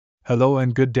Hello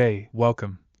and good day,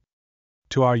 welcome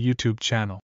to our YouTube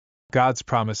channel, God's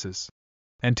Promises,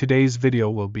 and today's video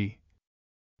will be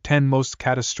 10 most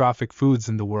catastrophic foods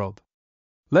in the world.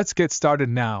 Let's get started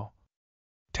now.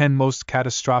 10 most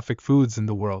catastrophic foods in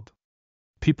the world.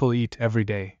 People eat every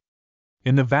day.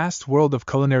 In the vast world of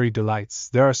culinary delights,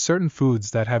 there are certain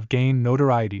foods that have gained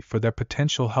notoriety for their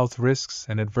potential health risks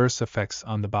and adverse effects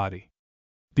on the body.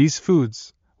 These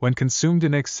foods, when consumed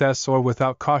in excess or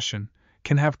without caution,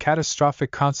 can have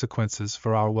catastrophic consequences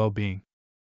for our well-being.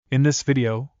 In this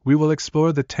video, we will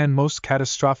explore the 10 most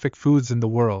catastrophic foods in the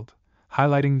world,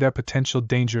 highlighting their potential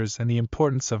dangers and the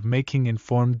importance of making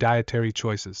informed dietary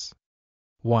choices.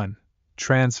 1.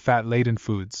 Trans-fat laden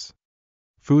foods.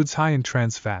 Foods high in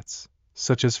trans fats,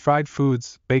 such as fried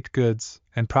foods, baked goods,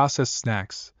 and processed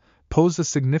snacks, pose a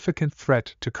significant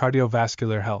threat to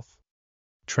cardiovascular health.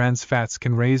 Trans fats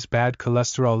can raise bad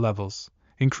cholesterol levels,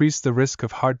 increase the risk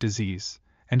of heart disease,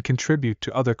 and contribute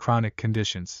to other chronic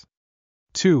conditions.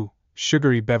 2.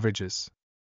 Sugary beverages.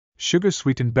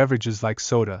 Sugar-sweetened beverages like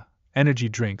soda, energy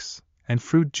drinks, and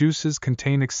fruit juices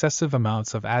contain excessive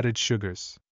amounts of added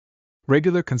sugars.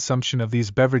 Regular consumption of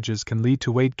these beverages can lead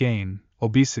to weight gain,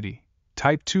 obesity,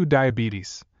 type 2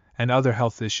 diabetes, and other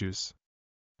health issues.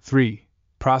 3.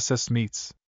 Processed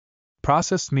meats.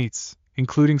 Processed meats,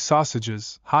 including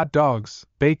sausages, hot dogs,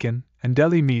 bacon, and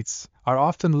deli meats, are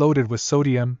often loaded with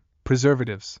sodium,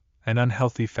 preservatives, and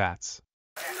unhealthy fats.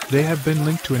 They have been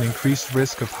linked to an increased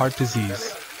risk of heart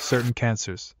disease, certain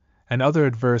cancers, and other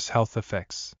adverse health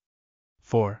effects.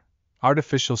 4.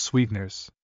 Artificial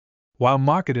sweeteners. While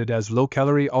marketed as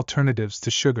low-calorie alternatives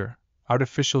to sugar,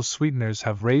 artificial sweeteners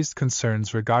have raised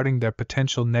concerns regarding their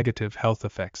potential negative health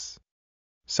effects.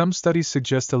 Some studies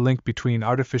suggest a link between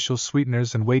artificial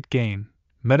sweeteners and weight gain,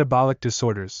 metabolic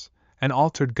disorders, and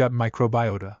altered gut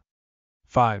microbiota.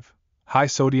 5.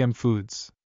 High-sodium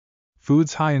foods.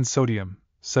 Foods high in sodium,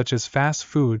 such as fast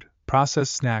food,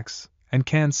 processed snacks, and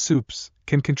canned soups,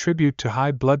 can contribute to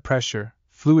high blood pressure,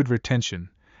 fluid retention,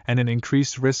 and an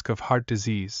increased risk of heart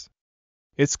disease.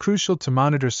 It's crucial to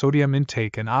monitor sodium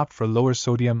intake and opt for lower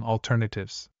sodium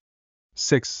alternatives.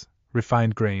 6.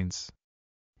 Refined grains.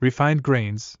 Refined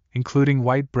grains, including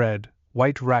white bread,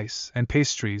 white rice, and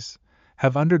pastries,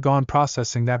 have undergone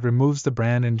processing that removes the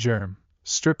bran and germ,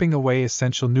 stripping away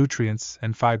essential nutrients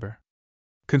and fiber.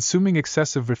 Consuming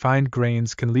excessive refined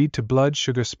grains can lead to blood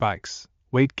sugar spikes,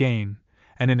 weight gain,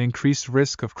 and an increased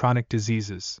risk of chronic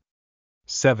diseases.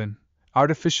 7.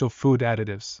 Artificial food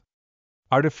additives.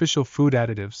 Artificial food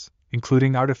additives,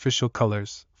 including artificial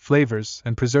colors, flavors,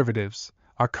 and preservatives,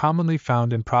 are commonly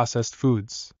found in processed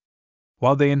foods.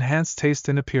 While they enhance taste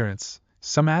and appearance,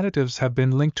 some additives have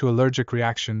been linked to allergic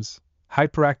reactions,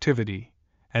 hyperactivity,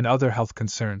 and other health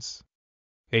concerns.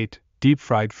 8.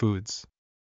 Deep-fried foods.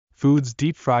 Foods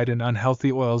deep-fried in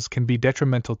unhealthy oils can be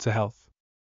detrimental to health.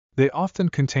 They often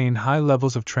contain high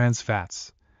levels of trans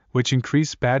fats, which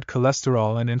increase bad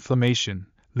cholesterol and inflammation,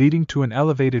 leading to an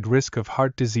elevated risk of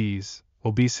heart disease,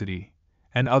 obesity,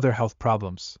 and other health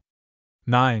problems.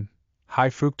 9.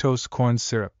 High-fructose corn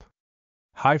syrup.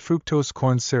 High-fructose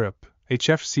corn syrup,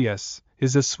 HFCS,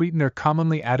 is a sweetener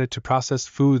commonly added to processed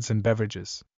foods and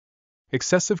beverages.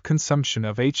 Excessive consumption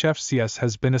of HFCS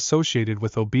has been associated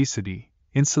with obesity,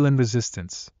 insulin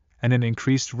resistance, and an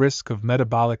increased risk of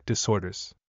metabolic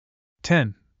disorders.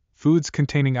 10. Foods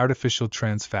containing artificial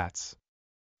trans fats.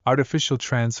 Artificial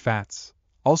trans fats,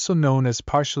 also known as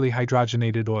partially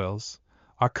hydrogenated oils,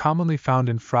 are commonly found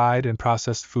in fried and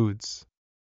processed foods.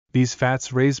 These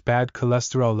fats raise bad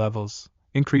cholesterol levels,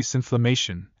 increase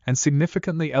inflammation, and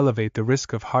significantly elevate the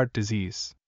risk of heart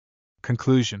disease.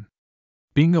 Conclusion.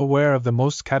 Being aware of the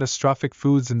most catastrophic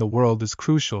foods in the world is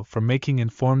crucial for making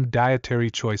informed dietary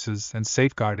choices and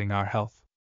safeguarding our health.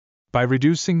 By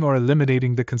reducing or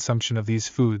eliminating the consumption of these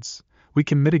foods, we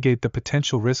can mitigate the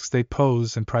potential risks they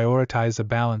pose and prioritize a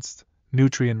balanced,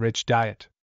 nutrient-rich diet.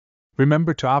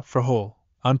 Remember to opt for whole,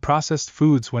 unprocessed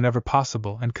foods whenever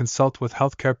possible and consult with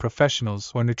healthcare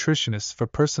professionals or nutritionists for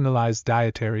personalized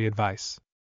dietary advice.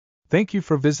 Thank you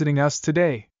for visiting us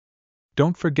today.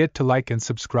 Don't forget to like and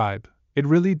subscribe. It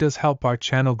really does help our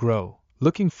channel grow.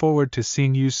 Looking forward to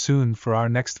seeing you soon for our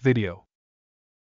next video.